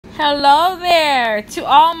Hello there to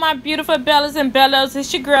all my beautiful Bellas and Bellos.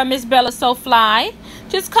 It's your girl, Miss Bella So Fly.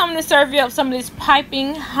 Just coming to serve you up some of this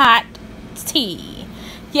piping hot tea.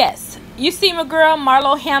 Yes, you see my girl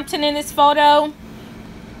Marlo Hampton in this photo.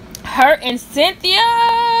 Her and Cynthia.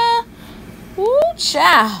 Woo,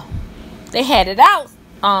 child. They had it out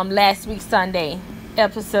last week Sunday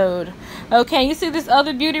episode. Okay, you see this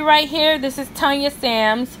other beauty right here? This is Tanya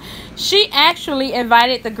Sam. She actually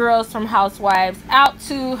invited the girls from Housewives out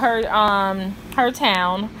to her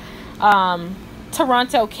town,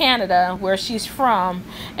 Toronto, Canada, where she's from.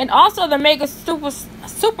 And also the mega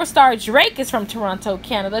superstar Drake is from Toronto,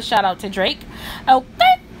 Canada. Shout out to Drake.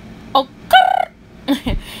 Okay.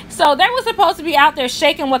 So they were supposed to be out there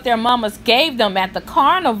shaking what their mamas gave them at the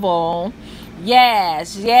carnival.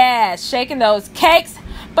 Yes, shaking those cakes.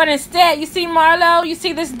 But instead, you see Marlo, you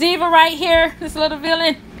see this diva right here, this little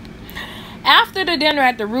villain. After the dinner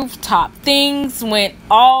at the rooftop, things went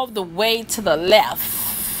all the way to the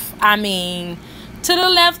left. I mean, to the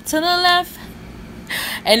left.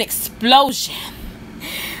 An explosion.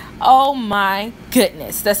 Oh my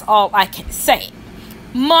goodness, that's all I can say.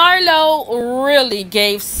 Marlo really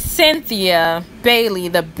gave Cynthia Bailey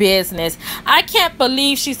the business. I can't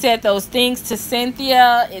believe she said those things to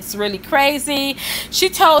Cynthia. It's really crazy. She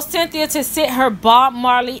told Cynthia to sit her Bob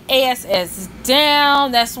Marley ass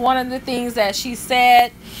down. That's one of the things that she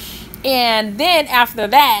said. And then after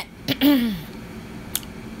that,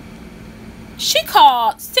 she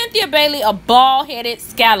called Cynthia Bailey a bald-headed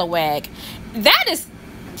scalawag. That is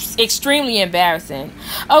extremely embarrassing.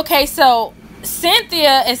 Okay, so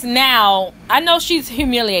Cynthia is now, I know she's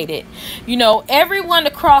humiliated. You know, everyone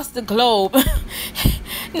across the globe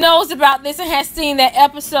knows about this and has seen that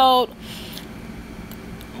episode.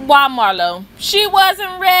 Why, Marlo? She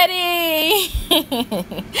wasn't ready.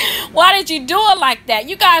 Why did you do it like that?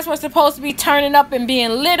 You guys were supposed to be turning up and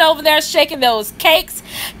being lit over there, shaking those cakes,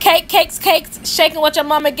 shaking what your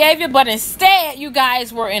mama gave you. But instead, you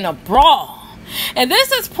guys were in a brawl. And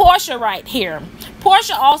this is Portia right here.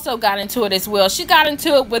 Portia also got into it as well. She got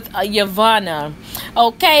into it with Yvonne.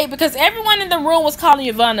 Okay, because everyone in the room was calling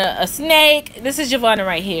Yvonne a snake. This is Yvonne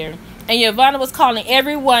right here. And Yvonne was calling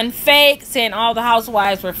everyone fake, saying all the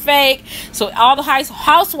housewives were fake. So all the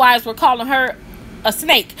housewives were calling her a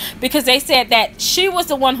snake because they said that she was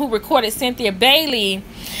the one who recorded Cynthia Bailey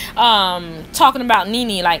talking about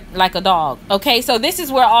Nene like a dog. Okay, so this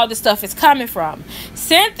is where all this stuff is coming from.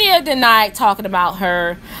 Cynthia denied talking about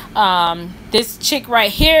her. This chick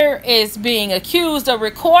right here is being accused of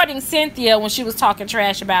recording Cynthia when she was talking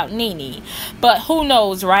trash about Nene. But who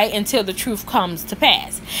knows, right? Until the truth comes to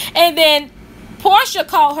pass. And then Portia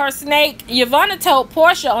called her snake. Yvonne told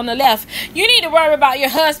Portia on the left, you need to worry about your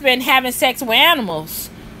husband having sex with animals.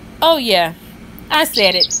 Oh yeah, I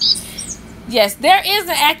said it. Yes, there is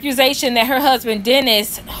an accusation that her husband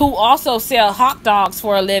Dennis, who also sells hot dogs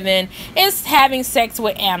for a living, is having sex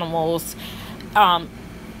with animals.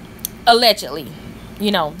 Allegedly. You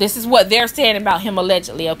know, this is what they're saying about him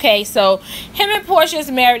allegedly, okay? So, him and Portia is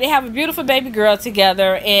married. They have a beautiful baby girl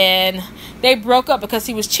together, and they broke up because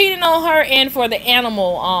he was cheating on her and for the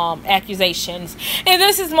animal accusations. And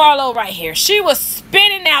this is Marlo right here. She was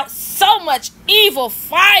spitting out so much evil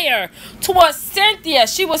fire towards Cynthia.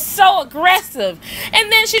 She was so aggressive.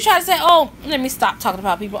 And then she tried to say, oh, let me stop talking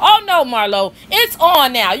about people. Oh, no, Marlo. It's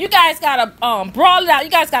on now. You guys got to brawl it out. You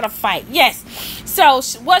guys got to fight. Yes. So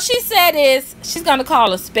what she said is she's going to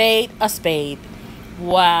call a spade a spade.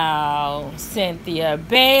 Wow. Cynthia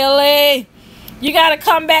Bailey. You got to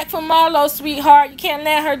come back from Marlo, sweetheart. You can't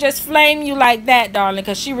let her just flame you like that, darling,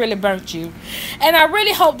 because she really burnt you. And I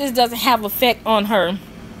really hope this doesn't have effect on her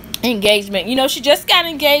engagement. You know, she just got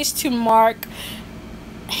engaged to Mike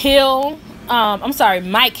Hill.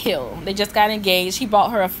 They just got engaged. He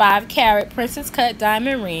bought her a 5-carat princess cut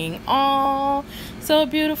diamond ring. Oh, so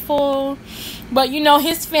beautiful. But you know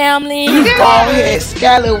his family. You bald head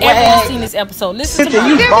scallywag. Everyone's seen this episode. Listen Cynthia, to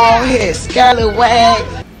you bald head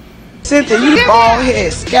scallywag. Cynthia, you bald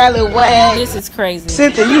head scallywag. This is crazy.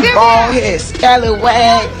 Cynthia, you bald head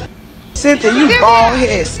scallywag. Cynthia, you bald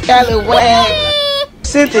head scallywag.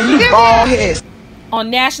 Cynthia, you bald head. On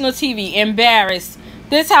national TV, embarrassed.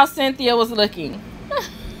 This is how Cynthia was looking.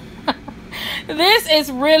 This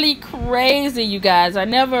is really crazy, you guys. I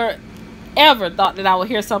never ever thought that I would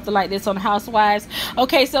hear something like this on Housewives.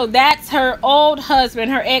 Okay, so that's her old husband,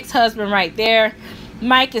 her ex-husband right there.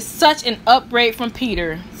 Mike is such an upgrade from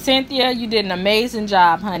Peter. Cynthia, you did an amazing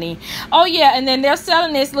job, honey. Oh yeah, and then they're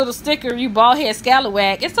selling this little sticker, you bald head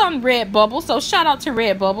scalawag. It's on Redbubble, so shout out to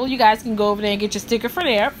Redbubble. You guys can go over there and get your sticker from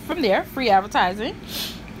there, free advertising.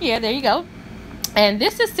 Yeah, there you go. And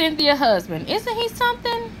this is Cynthia's husband. Isn't he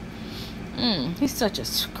something? He's such a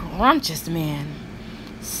scrumptious man.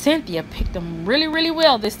 Cynthia picked him really, really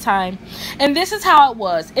well this time. And this is how it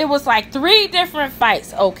was. It was like 3 different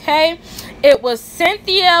fights, okay? It was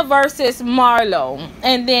Cynthia versus Marlo.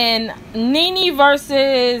 And then Nene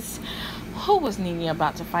versus... Who was Nene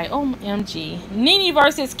about to fight? OMG. Nene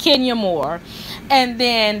versus Kenya Moore. And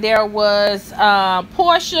then there was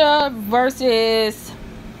Portia versus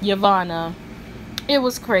Yvonne. It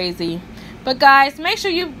was crazy. But guys, make sure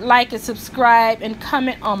you like and subscribe and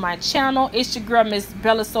comment on my channel. It's your girl, Miss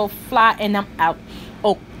Bella So Fly, and I'm out.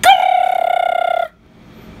 Okay.